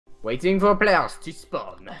Waiting for players to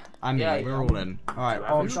spawn. I mean, we're all in. Alright.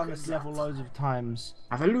 Oh, I've done this level loads of times.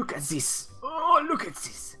 Have a look at this. Oh, look at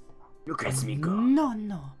this. Look at me go.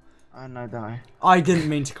 No. I know, don't I? I didn't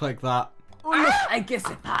mean to click that. Oh, look, I guess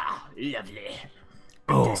it. Ah, lovely.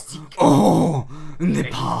 Oh, the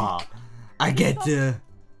paw. I get the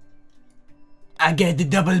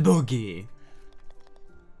double bogey.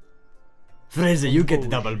 Fraser, you get the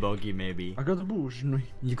double bogey, maybe. I got the bush.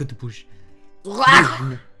 You got the push.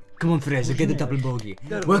 Come on, Fraser, get the double bogey.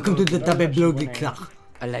 Welcome to the double bogey club.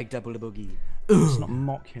 I like double bogey. Let's not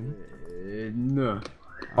mock him. No.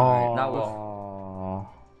 Oh.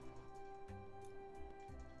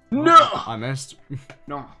 Now No! I missed.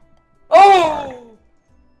 No. Oh!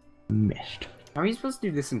 Missed. How are you supposed to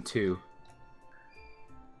do this in 2?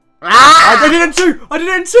 I did it in 2! I did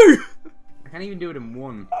it in 2! I can't even do it in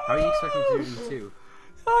 1. How are you expecting to do it in 2?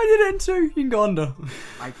 I did it in 2. You can go under.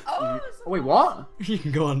 Oh, wait, what? You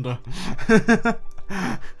can go under.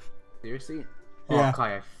 Seriously? Yeah. Oh,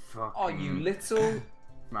 Kai, I fucking... Oh, you little...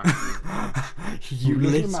 You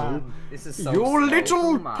little... This is so You slow.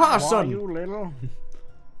 little Come on. Why person! you little?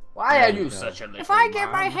 Why are you such a little If I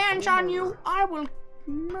get my man? hands on you, I will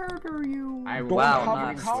murder you. I will Wow,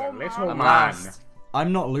 come nice. a little I'm man. last.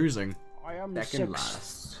 I'm not losing. I am Second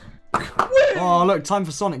six. last. Oh, look, time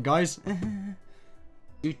for Sonic, guys. Oh,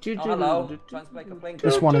 hello. Trying to make a blink.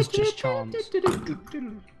 This one is just chance.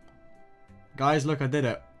 Guys, look, I did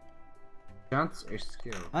it. Chance or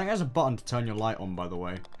skill? I think there's a button to turn your light on, by the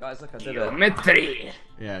way. Guys, look, I did it. Geometry.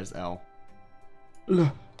 Yeah, it's L. Look.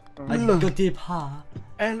 I got the pa.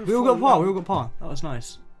 We all got pa, we all got pa. That was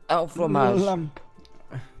nice. Oh, fromage. Lamp.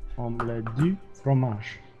 Omelette du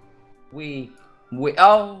fromage.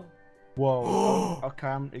 Oh! Whoa. Okay,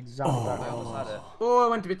 I'm exactly I that. almost had it. Oh, I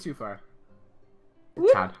went a bit too far.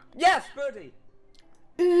 Tad. Yes, birdie!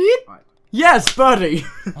 Yes, birdie!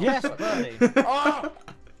 Yes, buddy. Oh!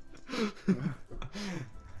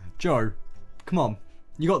 Joe, come on.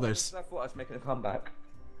 You got this. I thought I was making a comeback.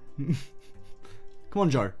 Come on,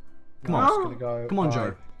 Joe. Come I'm just on. gonna go. Come on, by-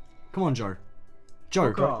 Joe. Come on, Joe.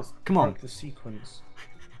 Joe, off. come on. Break the sequence.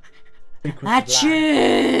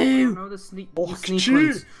 Achoo! No, the sneak. Oh,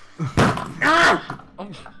 sequence.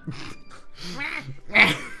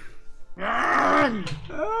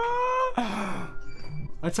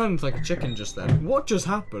 I turned into like a chicken just then. What just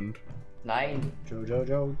happened? 9.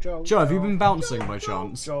 Joe. Joe, have you been bouncing by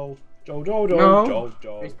chance? Joe. No. Joe.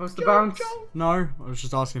 You're supposed to bounce. No, I was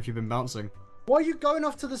just asking if you've been bouncing. Why are you going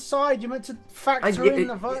off to the side? You're meant to factor in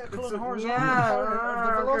the vertical and horizontal component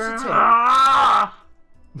of the velocity.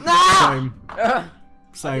 Same. I didn't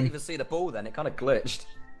Same. even see the ball then, it kind of glitched.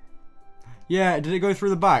 Yeah, did it go through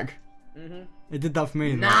the back? Mm-hmm. It did that for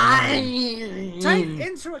me. Take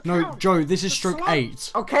into account. No, Joe, this is the stroke slope.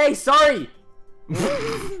 8. Okay, sorry.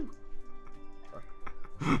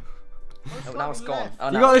 Oh, now it's gone. Oh,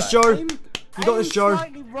 You now got it's this, back. Joe. You got this, Joe.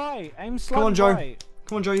 Slightly right. Aim slightly Come on, Joe. right.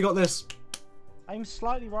 Come on, Joe, you got this. Aim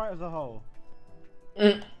slightly right of the hole.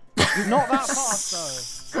 Not that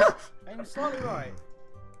fast though. Aim slightly right.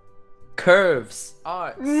 Curves.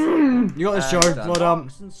 Alright. You got this, Joe. done. Well done.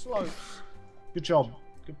 Arcs and slopes. Good job.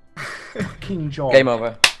 Good fucking job. Game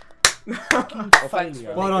over. Fucking Well, thanks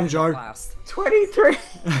failure. for Well done, making it Joe. last. 23.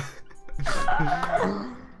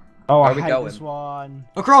 Oh, I Where we hate going? this one.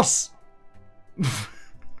 Across! Did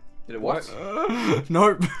it work?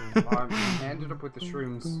 Nope. I ended up with the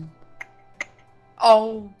shrooms.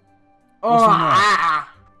 Oh. What's wrong there?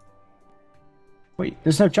 Wait,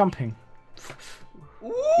 there's no jumping.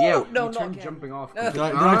 Ooh, Yeah, no, you not turned again. jumping off. Did Did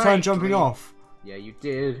I turn jumping Great. off? Yeah, you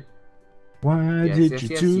did. Why Yes, did yes, you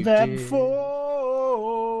yes, do you that did. for?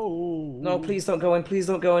 No, please don't go in. Please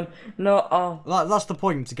don't go in. No, oh. That's the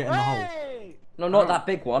point, to get in the hole. Hey! No, not that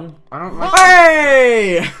big one. I don't like.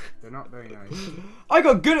 Hey! They're not very nice. I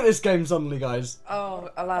got good at this game suddenly, guys. Oh,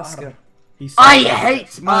 Alaska. I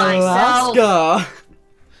hate myself. Alaska!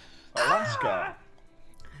 Alaska.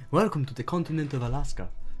 Welcome to the continent of Alaska.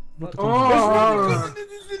 Not the Oh.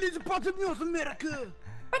 It's part of North America.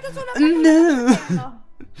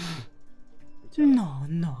 No!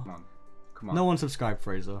 No. Come on. No one subscribed,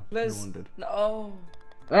 Fraser. Let's... No one did. No.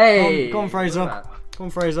 Hey. Go on, Fraser. look at Come on,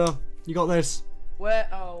 Fraser. You got this. Where?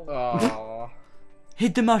 Oh. that. Oh.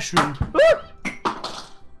 Hit the mushroom. What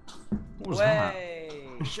was that? Way.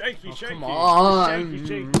 Shaky, shaky. Come on. Shaky,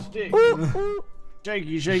 shaky stick.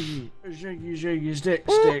 Shaky, shaky. Shaky, shaky stick.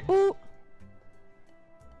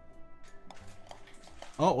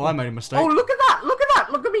 Oh, well, I made a mistake. Oh, look at that! Look at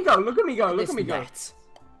that! Look at me go! Look at me go! Look at me go!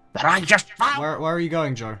 But I just found. Where are you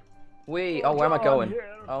going, Joe? We. Oh, where am I going?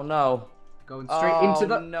 Oh no. Going straight into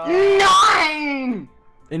the no. 9.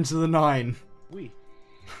 Into the 9. We.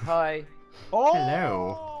 Hi. Oh!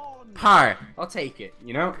 Hello. Par. I'll take it.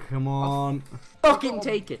 You know. Come on. Fucking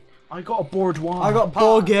take it. I got a board one. I got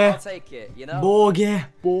I'll Borgie. take it, you know? Borgie.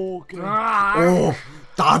 Oh,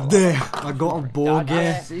 daddy. I got a Borgie.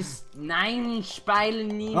 Es ist nein Spielen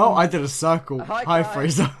nie. Oh, I did a circle. Hi, Hi, guys.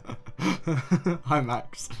 Fraser. Hi,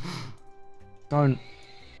 Max. Don't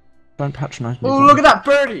patronise me. Oh, look at that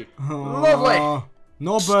birdie. Lovely.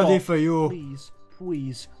 No birdie Stop. for you. Please,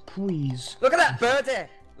 please, please. Look at that birdie.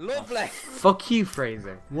 Lovely. Fuck you,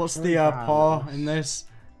 Fraser. What's the par in this?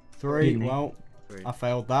 3. Ginny. Well, I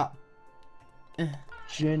failed that.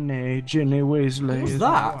 Ginny Weasley. What's is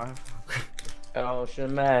that? alive.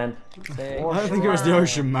 Ocean man. I don't think it was the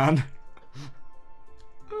ocean, man.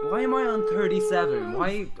 Why am I on 37?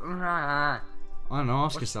 Why? I don't know,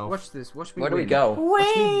 ask yourself. Watch this. Watch me. Where do we win. go?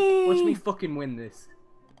 Watch me fucking win this.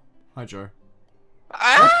 Hi, Joe.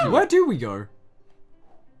 Ah! Where do we go?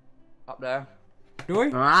 Up there. Do we?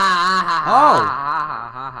 Oh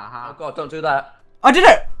god, don't do that. I did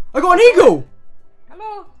it! I got an eagle!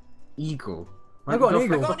 Hello. Eagle. I got an Go for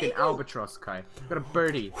eagle. Fucking albatross, Kai. Got a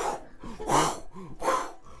birdie. Wait,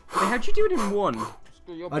 how'd you do it in 1?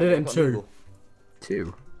 I did it in 2.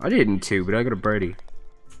 2. I did it in 2, but I got a birdie.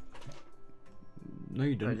 No,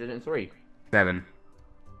 you I didn't. did it in 3. 7.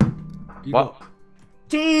 You What? got-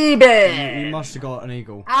 T-Bit! You must have got an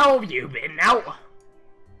eagle. How have you been now?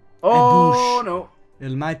 Oh bush. no.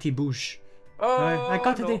 El mighty bush. Oh, I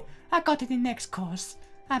got no. it. I got it in next course.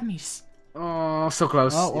 I miss. Oh, so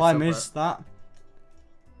close. Oh, well, I missed that.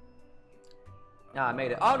 Nah, I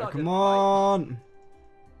made it. Oh no. I Come didn't. on.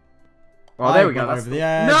 Oh, there we I go. went That's over the the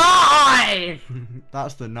edge. No!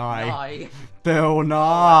 That's the Nye. Nye. Bill Where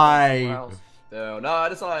Nye. else? No,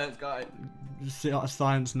 the science guy.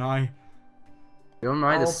 Science Nye. Bill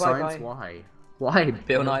Nye the Oh, Science. bye-bye. Why? Why?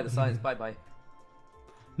 Bill Nye the science. Bye bye.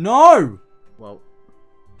 No! Well.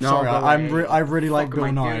 Sorry, go I away. really like What the fuck Bill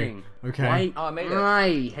am I Nye. doing? Okay. Why? Oh, I made it. I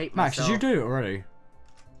hate Max, did myself. you do it already?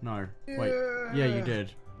 No. Wait. Yeah, you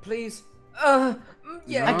did. Please.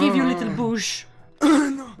 Yeah. I give you a little bush.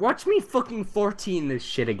 Watch me fucking 14 this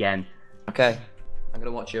shit again. Okay. I'm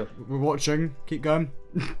gonna watch you. We're watching. Keep going.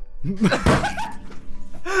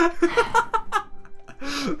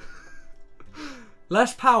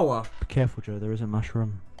 Less power. Be careful, Joe. There is a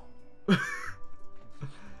mushroom.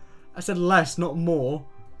 I said less, not more.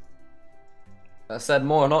 I said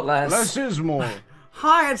more, not less. Less is more.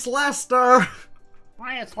 Hi, it's Lester.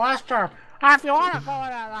 Hi, it's Lester. If you want to go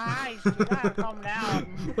into the heist, you gotta come down.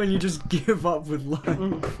 When you just give up with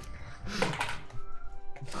life.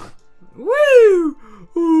 Woo!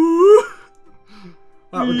 Ooh.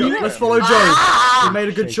 Right, let's follow Joe. He made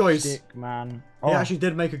a good Shake choice. stick, man. He actually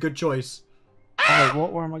did make a good choice. Oh,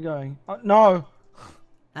 what? Where am I going? No.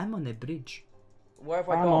 I'm on the bridge. Where have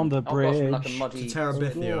I I'm gone? on the I've lost in, like a bridge muddy. To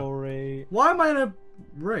Terabithia. Glory. Why am I in a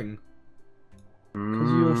ring? Because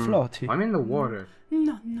you're floaty. I'm in the water.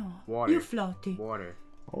 No. Water. floaty. Water.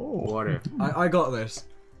 Oh. Water. I got this.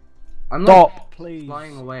 I'm not Stop, please.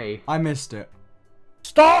 flying away. I missed it.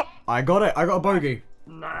 Stop! I got it. I got a bogey.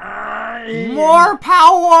 Nice. More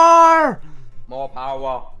power! More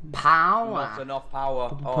power. Power. Not enough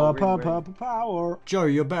power. Oh, Power. Joe,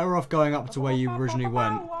 you're better off going up to where you originally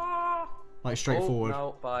went. Like straight Oh, forward.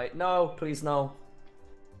 no, bye. No, please no.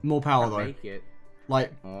 More power though. Make it.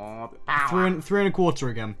 Like Oh, three and a quarter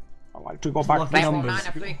again. I like to go back. Lucky numbers.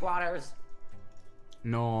 9 3/4.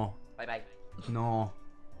 No. Bye bye. No.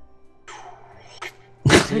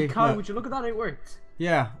 Hey, See, Kai, look. would you look at that? It worked.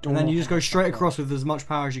 Yeah, and then you just go straight across with as much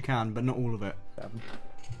power as you can, but not all of it.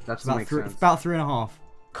 That's About makes three, sense. about 3.5.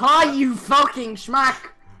 Kai, you fucking schmack!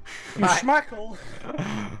 You schmackle.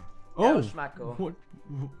 Oh, Schmacko. what?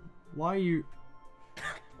 Why are you?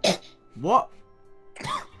 What?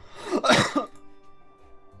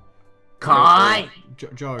 Kai!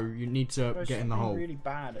 Joe, you need to get in the hole. Really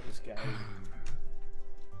bad at this game.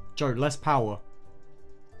 Joe, less power.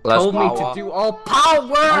 Told me to do all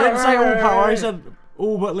power! I didn't say all power. I said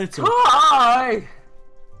all but little. Kai!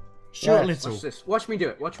 Stuart Little. Watch this. Watch me do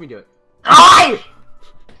it. Watch me do it. Watch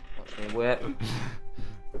me whip.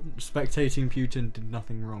 Spectating Putin did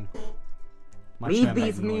nothing wrong. My Read chair made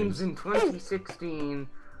these memes noise. in 2016.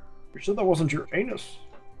 You said that wasn't your anus.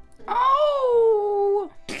 Oh!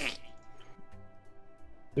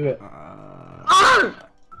 Do it.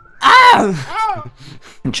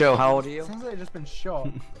 Joe, how old are you? Sounds like I've just been shot.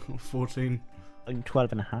 14, I'm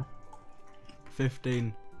 12 and a half.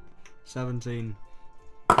 15, 17.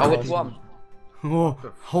 Oh, which one? Oh,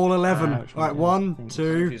 hole 11. Ouch, Alright, yeah, 1, thanks.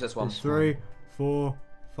 2, Choose this one. 3, 4,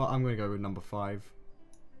 5. I'm gonna go with number 5.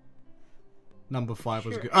 Number 5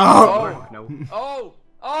 was good. Oh! No. Oh!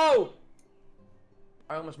 Oh!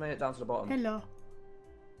 I almost made it down to the bottom. Hello.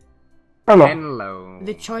 Hello.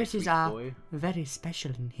 The choices sweet are boy. very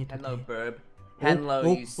special in here today. Hello, burb. Hello,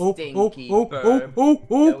 you stinky oh, burb. oh,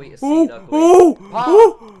 Go eat a seed, ugly.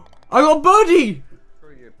 oh, I got a birdie!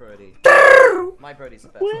 Screw your birdie. My birdie's the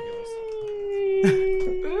best, not yours.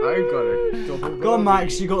 I got a double. Go on,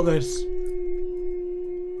 Max, you got this.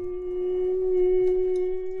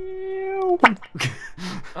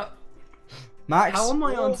 Max, How am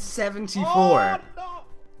I on 74? Oh, no.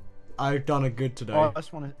 I've done a good today. Oh,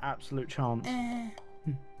 this one is absolute chance.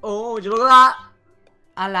 Oh, would you look at that?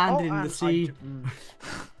 I landed in and the sea.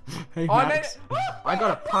 Hey, Oh, I made Max. it! I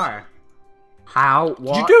got a par. How?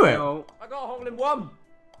 What? you do it? No. I got a hole in one!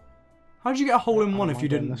 How'd you get a hole in one if you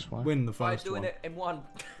going didn't this way. win the By first doing one? it in one.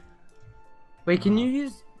 Wait, can you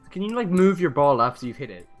use? Can you like move your ball after you've hit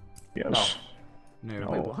it? Yes. No.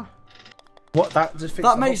 Wait, what? What? That just fixes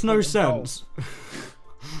That the makes whole no fucking goal. sense.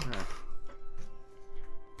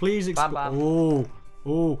 Please Bam, explain. bam.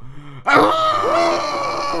 Oh.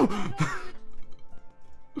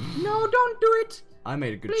 No, don't do it. I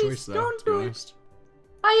made a good Please choice there, don't to be do it. honest.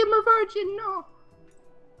 I am a virgin. No.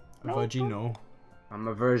 Virgino. I'm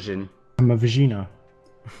a virgin. I'm a vagina.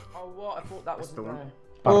 Oh, what? I thought that was the one. there.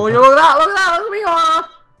 Oh, look at that! Look at that! Look at me!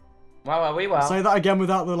 Wow, we well. Say that again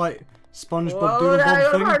without the like SpongeBob Well, Doodle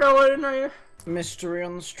Bob thing. Mystery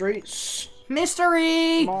on the streets.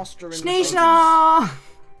 Mystery! Master in the Sneezer!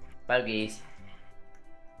 Bogies.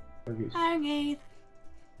 Okay.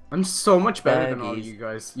 I'm so much better than all Baggies. you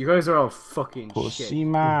guys. You guys are all fucking Pussy shit.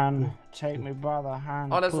 man, take me by the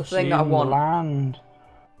hand. Oh, that's the Pussy thing that I in the want. Land.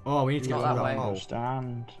 Oh, we need to Not get that through way. that hole.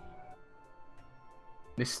 Understand.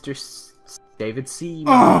 Mr. David C.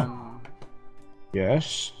 Oh. Man.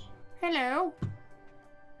 Yes. Hello.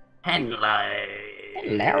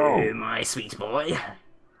 Hello. my sweet boy.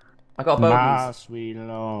 I got My bogies. sweet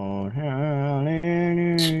Lord,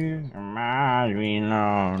 hallelujah. My sweet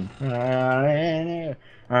Lord, hallelujah.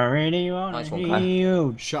 I really want Nice to one, hear Kai.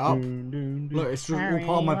 you. Shut up. Dun, Look, it's just all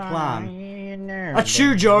part of my plan. plan.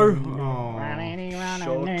 Achoo, Joe! Oh.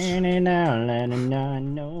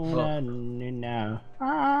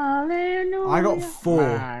 I got 4.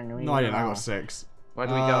 No, I didn't. I got 6. Where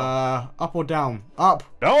do we go? Up or down? Up.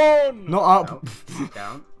 Down. Not up.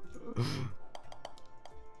 Down.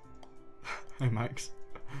 Hey, Max. Do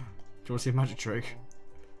you want to see a magic trick?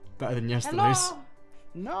 Better than yesterday's.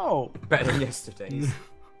 No. Better than yesterday's.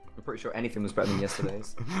 I'm pretty sure anything was better than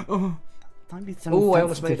yesterday's. Oh. Don't be Ooh, I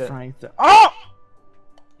almost made it. Fraser. Oh!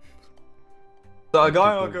 So a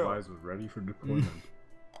guy or a girl? was ready for deployment.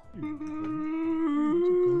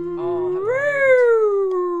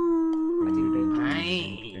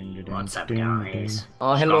 Hey, what's up, guys?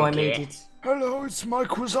 Oh, hello, I made it. Hello, it's Mike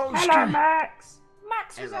Wazowski. Hello, Max.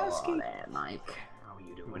 Max Hello Wazowski. there, Mike. How are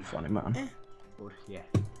you doing? Funny man. Good, yeah.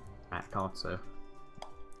 I thought so.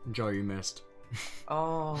 Joe, you missed.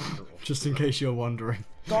 Oh. Just in case you're wondering.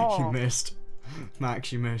 You Stop. missed.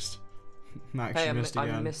 Max, you missed. Max, Hey, you missed I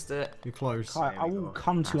again. missed it. You're close. Kai, I will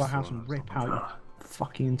come to your house and rip out your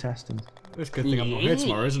fucking intestines. It's a good thing I'm not here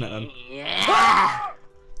tomorrow, isn't it then?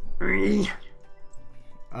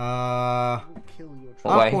 Kill your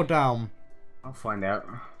What Up way? or down? I'll find out.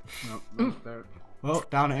 No, there. Well,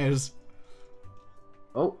 down it is.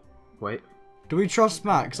 Oh, wait. Do we trust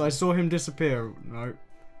Max? I saw him disappear. No.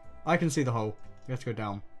 I can see the hole. We have to go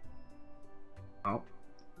down. Oh.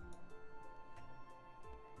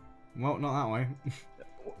 Well, not that way.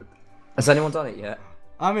 Has anyone done it yet?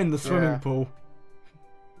 I'm in the swimming Yeah. pool.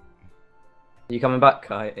 Are you coming back,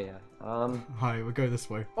 Kai? Yeah. Hi, we'll go this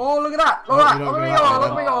way. Oh, look at that! Look Oh, at we that! don't Look go at me that go! way Look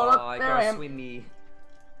then. at me go! Look, I there I go am. swimmy.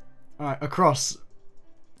 Alright, across.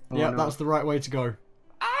 Oh, Yeah, no. that's the right way to go.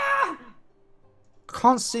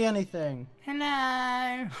 Can't see anything.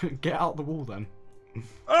 Hello. Get out the wall then.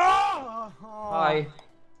 Oh! Hi.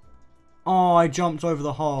 Oh, I jumped over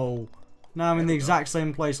the hole. Now I'm in the exact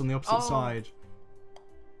same place on the opposite Oh. side.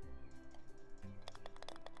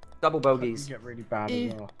 Double You bogies. get really bad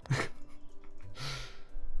as well.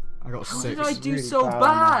 I got How 6. did I do really so bad on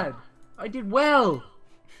bad? I did well.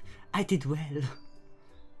 I did well.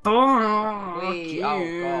 Oh, Wee,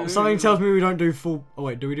 oh, God. Something tells me we don't do full... Oh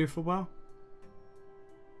wait, do we do full bow?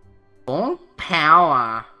 Full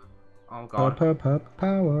power. Oh god.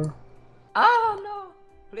 Power. Oh, no.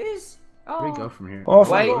 Please. Where do we Oh. go from here? Off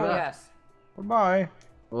Wait, we go. yes. Goodbye.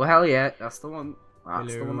 Oh hell yeah, that's the one.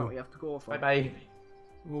 That's the one Hello. that we have to go for. Bye-bye.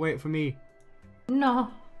 Well, wait for me. No.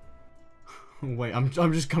 Oh, wait, I'm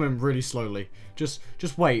just coming really slowly. Just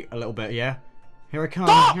wait a little bit, yeah? Here I come.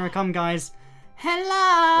 Here I come, guys. Hello.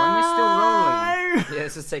 Why am I still rolling? Yeah,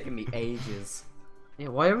 this is taking me ages. Yeah,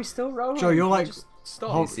 why are we still rolling? Joe, you're like... Just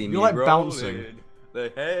stop. Oh, See you're me like rolling. bouncing. They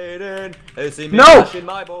hating. They see me No! flashing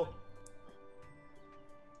my ball.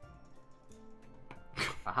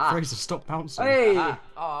 Aha. Fraser, stop bouncing. Hey!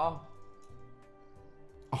 Oh.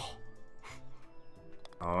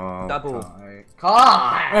 Oh, Double.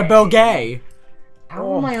 Kai! Bill Gay.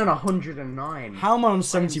 How am I on 109? How am I on I'm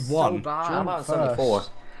 71? so bad. I'm on 74.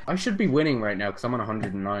 I should be winning right now because I'm on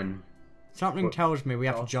 109. Something What- tells me we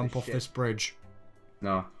have to off jump this off shit. this bridge.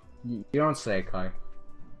 No. You don't say, Kai.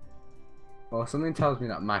 Well, something tells me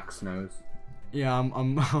that Max knows. Yeah,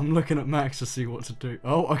 I'm looking at Max to see what to do.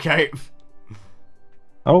 Oh, okay.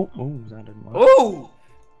 Oh, that didn't work. Ooh!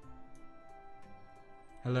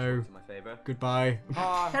 Hello. My favour. Goodbye.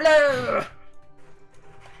 Hello!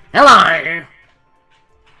 Hello!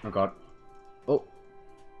 Oh god. Oh.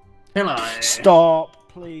 Hello! Stop,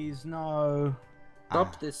 please, no.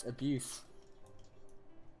 Stop this abuse.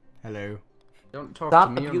 Hello. Don't talk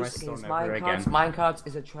Stop to me on my abuse son against ever again. Minecarts. Minecarts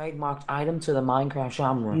is a trademarked item to the Minecraft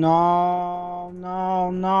genre. No. Can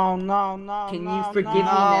no, you forgive no. me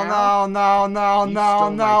now? No, You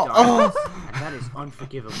stole my Oh. diamonds, and that is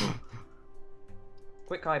unforgivable.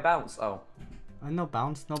 Quick eye bounce. Oh. No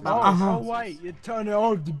bounce, no Oh, bounce. oh wait, you turn it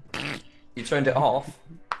on. You turned it off.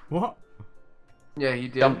 What? Yeah, you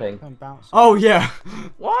did. Jumping. Don't bounce. Oh, yeah.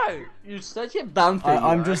 Why? You're such a bouncer.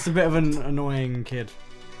 I'm just a bit of an annoying kid.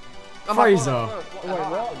 Oh my Fraser. God, Wait,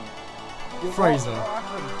 what? Fraser.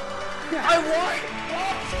 I won!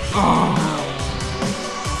 Oh.